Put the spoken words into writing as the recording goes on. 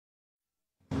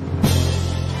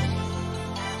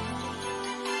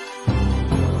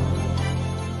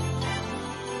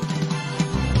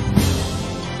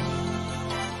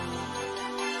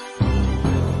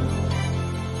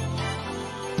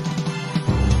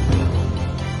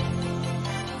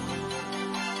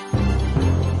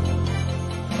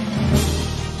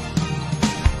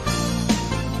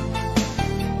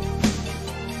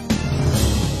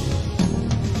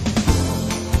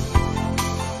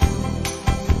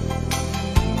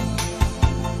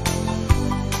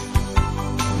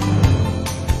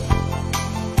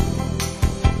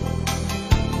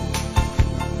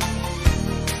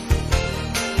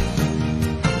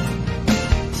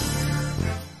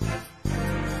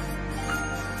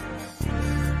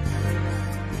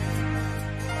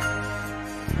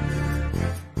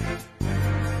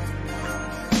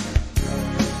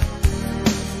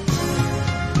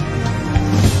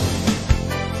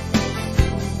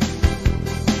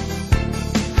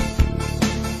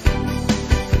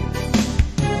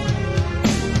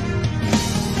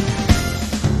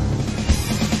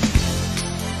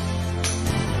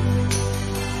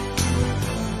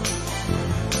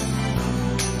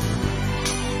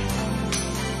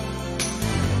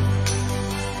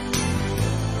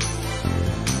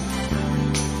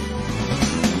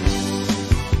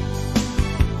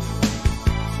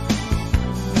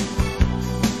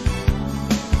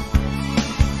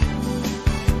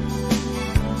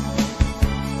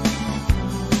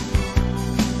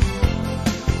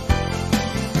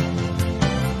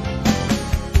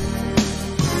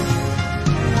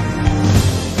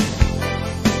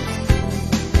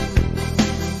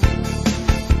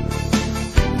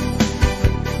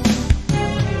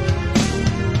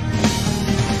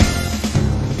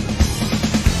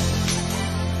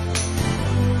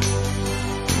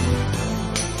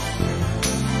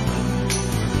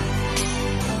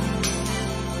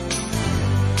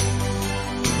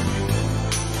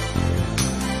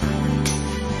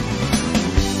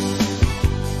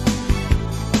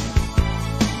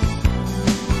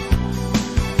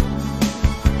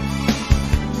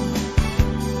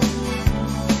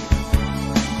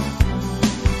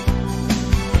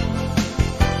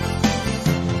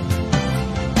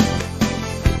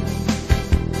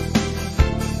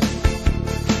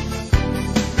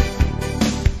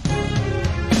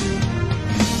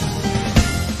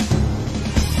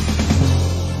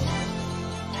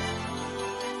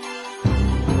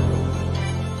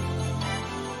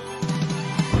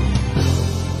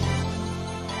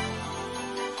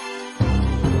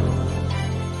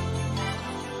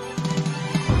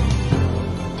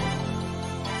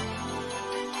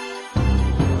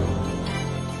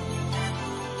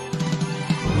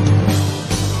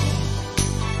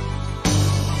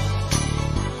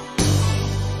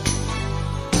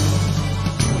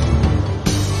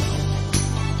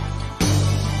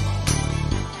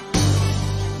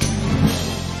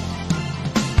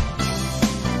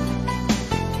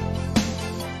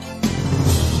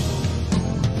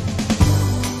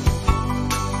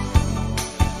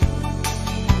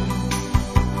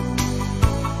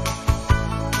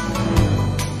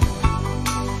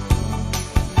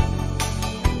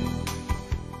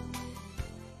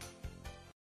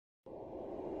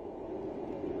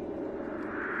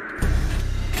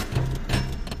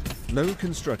No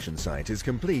construction site is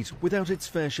complete without its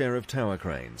fair share of tower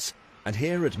cranes, and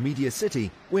here at Media City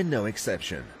we're no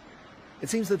exception. It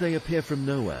seems that they appear from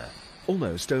nowhere,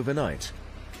 almost overnight,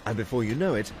 and before you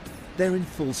know it, they're in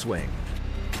full swing.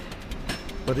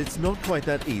 But it's not quite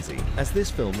that easy, as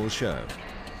this film will show.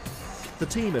 The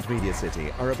team at Media City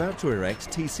are about to erect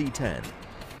TC10,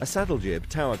 a saddle jib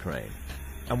tower crane,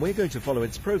 and we're going to follow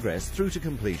its progress through to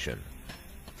completion.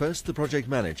 First, the project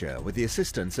manager, with the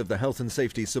assistance of the health and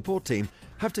safety support team,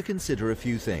 have to consider a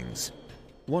few things.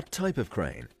 What type of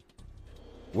crane?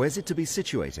 Where's it to be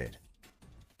situated?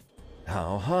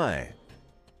 How high?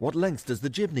 What length does the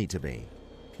jib need to be?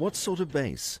 What sort of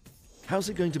base? How's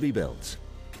it going to be built?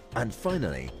 And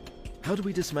finally, how do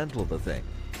we dismantle the thing?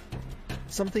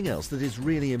 Something else that is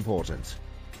really important,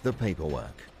 the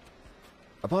paperwork.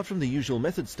 Apart from the usual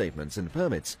method statements and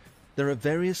permits, there are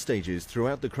various stages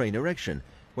throughout the crane erection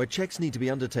where checks need to be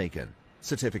undertaken,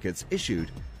 certificates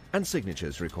issued, and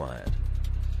signatures required.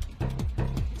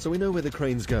 So we know where the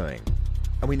crane's going,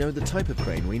 and we know the type of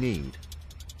crane we need.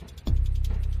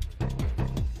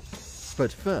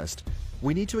 But first,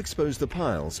 we need to expose the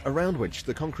piles around which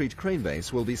the concrete crane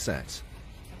base will be set.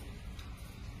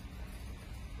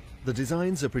 The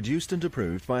designs are produced and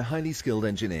approved by highly skilled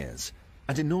engineers,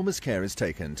 and enormous care is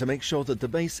taken to make sure that the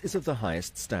base is of the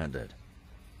highest standard.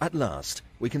 At last,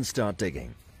 we can start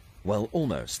digging. Well,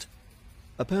 almost.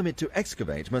 A permit to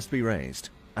excavate must be raised,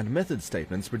 and method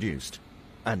statements produced,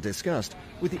 and discussed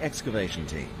with the excavation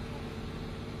team.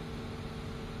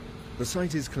 The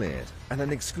site is cleared, and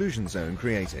an exclusion zone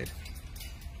created.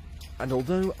 And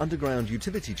although underground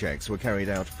utility checks were carried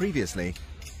out previously,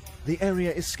 the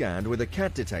area is scanned with a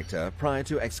CAT detector prior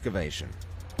to excavation.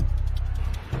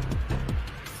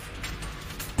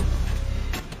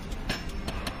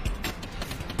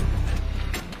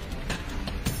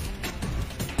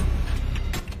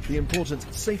 The important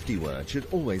safety word should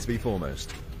always be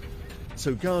foremost.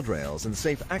 So guardrails and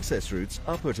safe access routes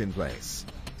are put in place.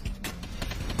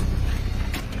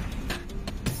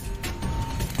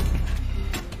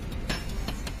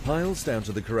 Piles down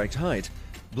to the correct height,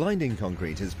 blinding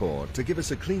concrete is poured to give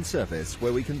us a clean surface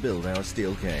where we can build our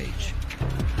steel cage.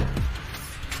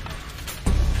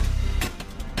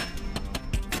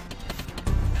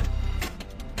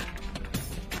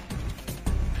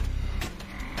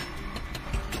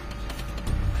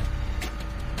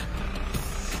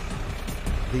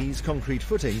 These concrete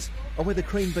footings are where the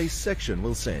crane base section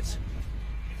will sit.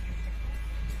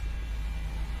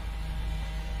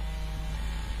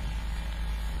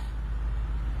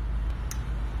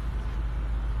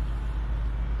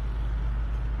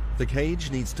 The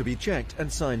cage needs to be checked and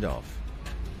signed off.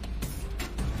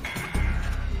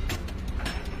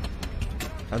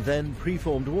 And then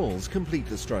preformed walls complete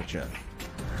the structure.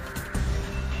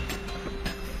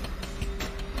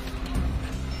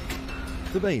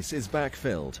 The base is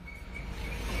backfilled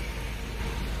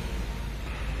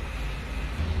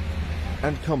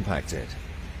and compacted.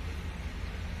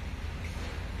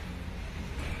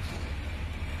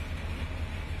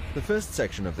 The first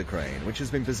section of the crane, which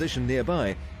has been positioned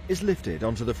nearby, is lifted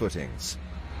onto the footings.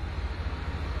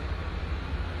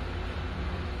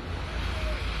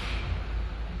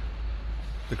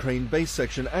 The crane base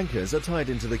section anchors are tied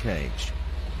into the cage.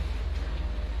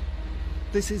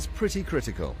 This is pretty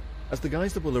critical, as the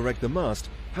guys that will erect the mast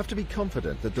have to be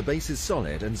confident that the base is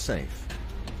solid and safe.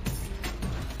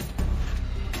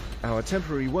 Our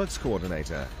temporary works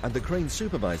coordinator and the crane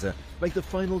supervisor make the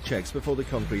final checks before the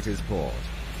concrete is poured.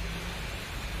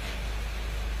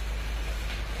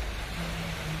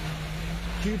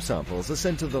 Cube samples are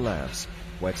sent to the labs,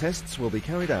 where tests will be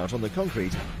carried out on the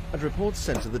concrete and reports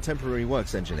sent to the temporary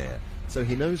works engineer, so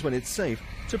he knows when it's safe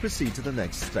to proceed to the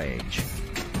next stage.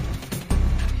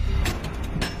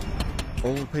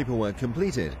 All paperwork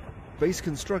completed, base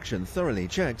construction thoroughly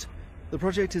checked, the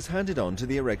project is handed on to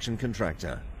the erection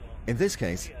contractor, in this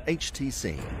case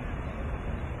HTC.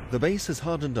 The base has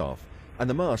hardened off and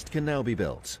the mast can now be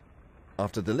built.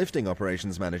 After the lifting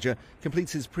operations manager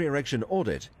completes his pre-erection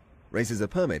audit, raises a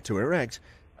permit to erect,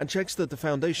 and checks that the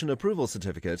foundation approval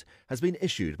certificate has been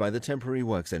issued by the temporary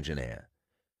works engineer.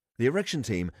 The erection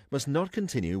team must not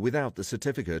continue without the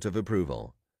certificate of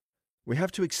approval. We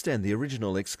have to extend the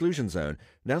original exclusion zone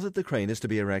now that the crane is to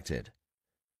be erected.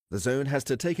 The zone has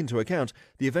to take into account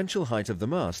the eventual height of the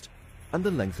mast and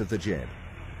the length of the jib.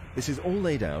 This is all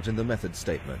laid out in the method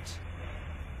statement.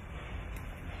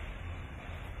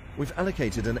 We've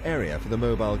allocated an area for the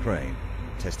mobile crane,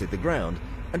 tested the ground,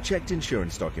 and checked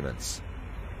insurance documents.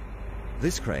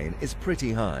 This crane is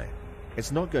pretty high.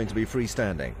 It's not going to be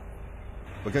freestanding.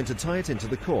 We're going to tie it into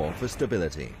the core for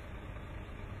stability.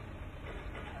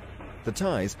 The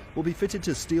ties will be fitted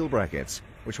to steel brackets,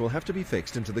 which will have to be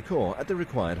fixed into the core at the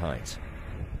required height.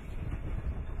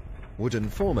 Wooden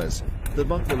formers that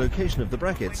mark the location of the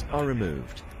brackets are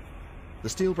removed. The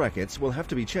steel brackets will have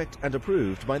to be checked and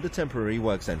approved by the temporary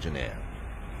works engineer.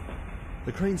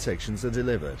 The crane sections are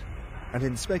delivered and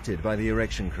inspected by the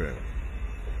erection crew.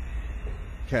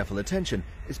 Careful attention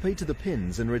is paid to the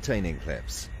pins and retaining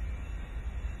clips.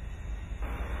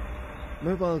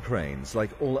 Mobile cranes,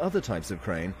 like all other types of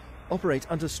crane, operate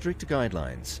under strict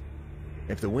guidelines.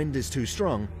 If the wind is too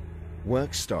strong,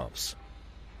 work stops.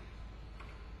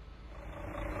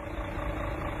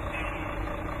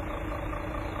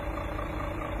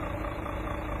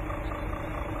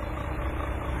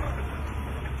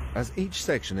 As each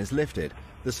section is lifted,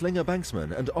 the slinger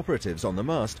banksman and operatives on the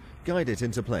mast guide it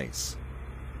into place.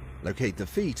 Locate the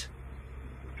feet,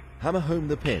 hammer home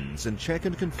the pins, and check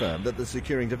and confirm that the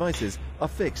securing devices are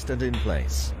fixed and in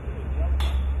place.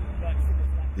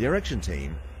 The erection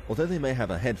team, although they may have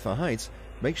a head for heights,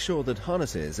 make sure that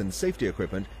harnesses and safety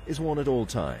equipment is worn at all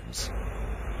times.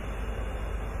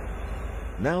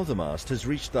 Now the mast has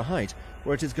reached the height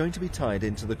where it is going to be tied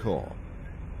into the core.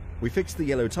 We fixed the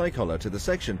yellow tie collar to the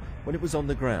section when it was on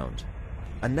the ground,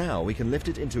 and now we can lift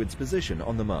it into its position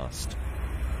on the mast.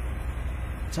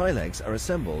 Tie legs are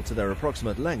assembled to their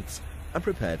approximate lengths and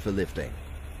prepared for lifting.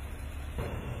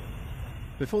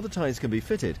 Before the ties can be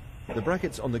fitted, the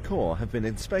brackets on the core have been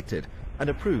inspected and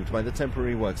approved by the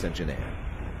temporary works engineer.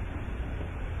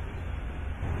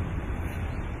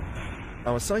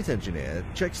 Our site engineer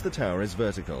checks the tower is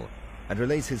vertical and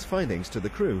relays his findings to the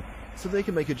crew so they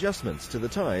can make adjustments to the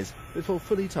ties before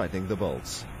fully tightening the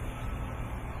bolts.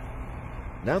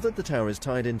 Now that the tower is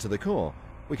tied into the core,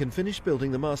 we can finish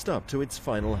building the mast up to its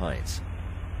final height.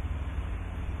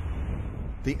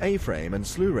 The A-frame and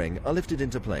slew ring are lifted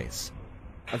into place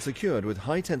and secured with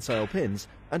high tensile pins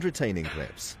and retaining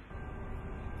clips.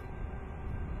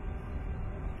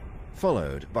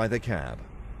 Followed by the cab.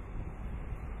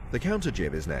 The counter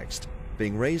jib is next,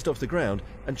 being raised off the ground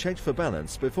and checked for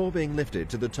balance before being lifted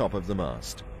to the top of the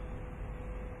mast.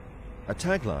 A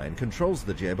tagline controls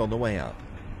the jib on the way up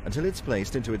until it's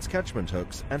placed into its catchment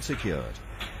hooks and secured,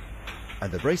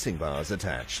 and the bracing bars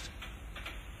attached.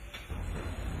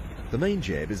 The main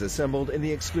jib is assembled in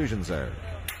the exclusion zone.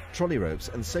 Trolley ropes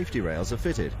and safety rails are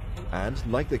fitted, and,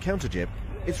 like the counter jib,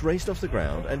 it's raised off the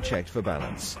ground and checked for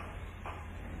balance.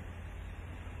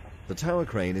 The tower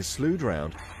crane is slewed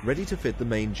round, ready to fit the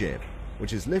main jib,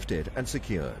 which is lifted and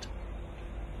secured.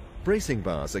 Bracing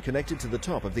bars are connected to the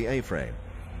top of the A-frame,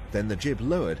 then the jib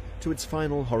lowered to its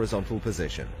final horizontal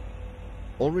position.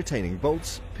 All retaining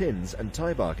bolts, pins and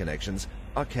tie bar connections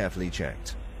are carefully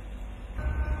checked.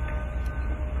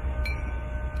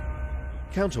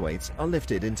 Counterweights are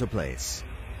lifted into place.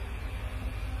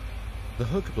 The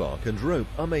hook block and rope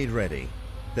are made ready,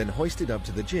 then hoisted up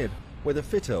to the jib where the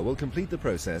fitter will complete the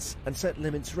process and set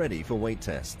limits ready for weight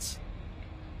tests.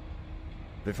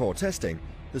 Before testing,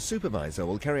 the supervisor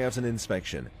will carry out an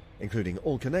inspection, including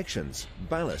all connections,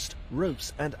 ballast,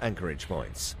 ropes and anchorage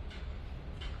points.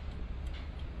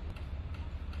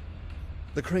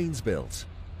 The crane's built.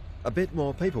 A bit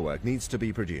more paperwork needs to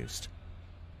be produced.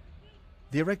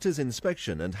 The erector's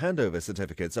inspection and handover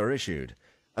certificates are issued,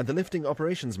 and the lifting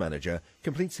operations manager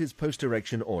completes his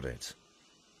post-erection audit.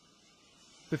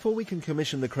 Before we can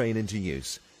commission the crane into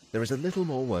use, there is a little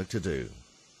more work to do.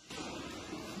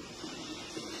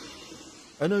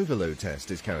 An overload test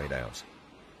is carried out,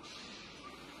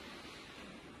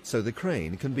 so the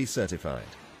crane can be certified.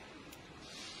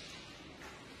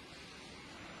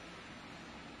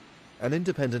 An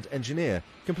independent engineer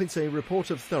completes a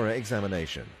report of thorough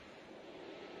examination,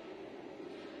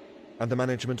 and the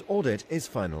management audit is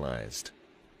finalized.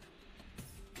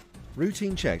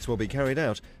 Routine checks will be carried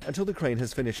out until the crane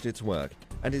has finished its work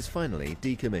and is finally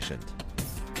decommissioned.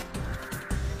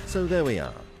 So there we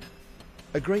are.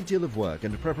 A great deal of work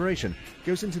and preparation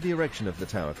goes into the erection of the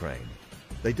tower crane.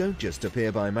 They don't just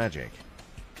appear by magic.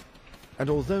 And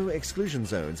although exclusion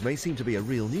zones may seem to be a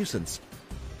real nuisance,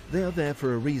 they are there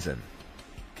for a reason.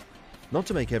 Not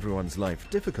to make everyone's life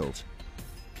difficult,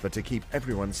 but to keep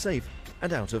everyone safe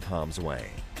and out of harm's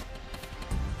way.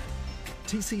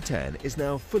 TC10 is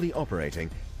now fully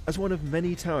operating as one of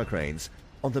many tower cranes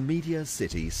on the Media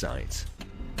City site.